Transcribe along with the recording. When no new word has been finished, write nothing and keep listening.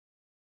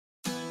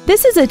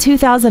This is a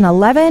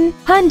 2011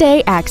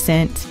 Hyundai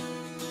Accent.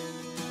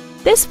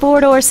 This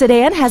four-door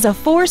sedan has a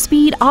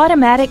 4-speed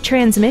automatic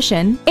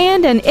transmission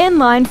and an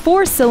inline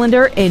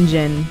 4-cylinder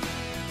engine.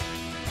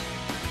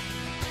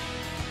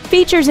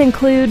 Features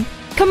include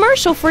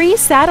commercial-free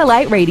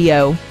satellite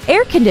radio,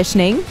 air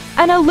conditioning,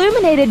 an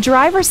illuminated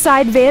driver's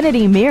side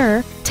vanity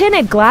mirror,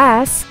 tinted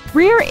glass,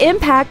 rear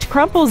impact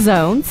crumple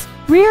zones,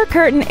 rear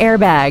curtain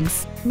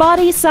airbags,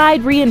 body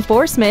side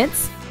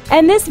reinforcements,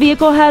 and this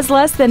vehicle has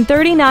less than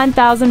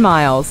 39,000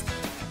 miles.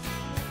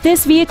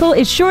 This vehicle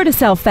is sure to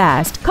sell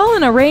fast. Call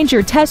and arrange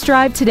your test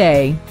drive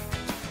today.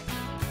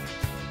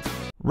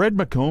 Red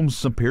McCombs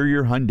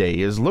Superior Hyundai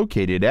is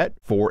located at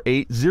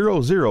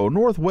 4800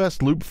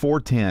 Northwest Loop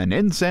 410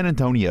 in San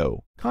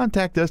Antonio.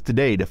 Contact us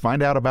today to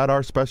find out about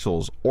our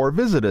specials or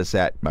visit us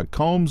at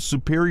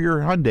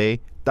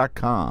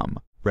McCombsSuperiorHyundai.com.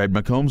 Red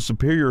McCombs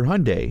Superior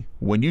Hyundai.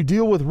 When you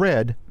deal with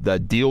red, the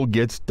deal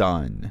gets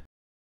done.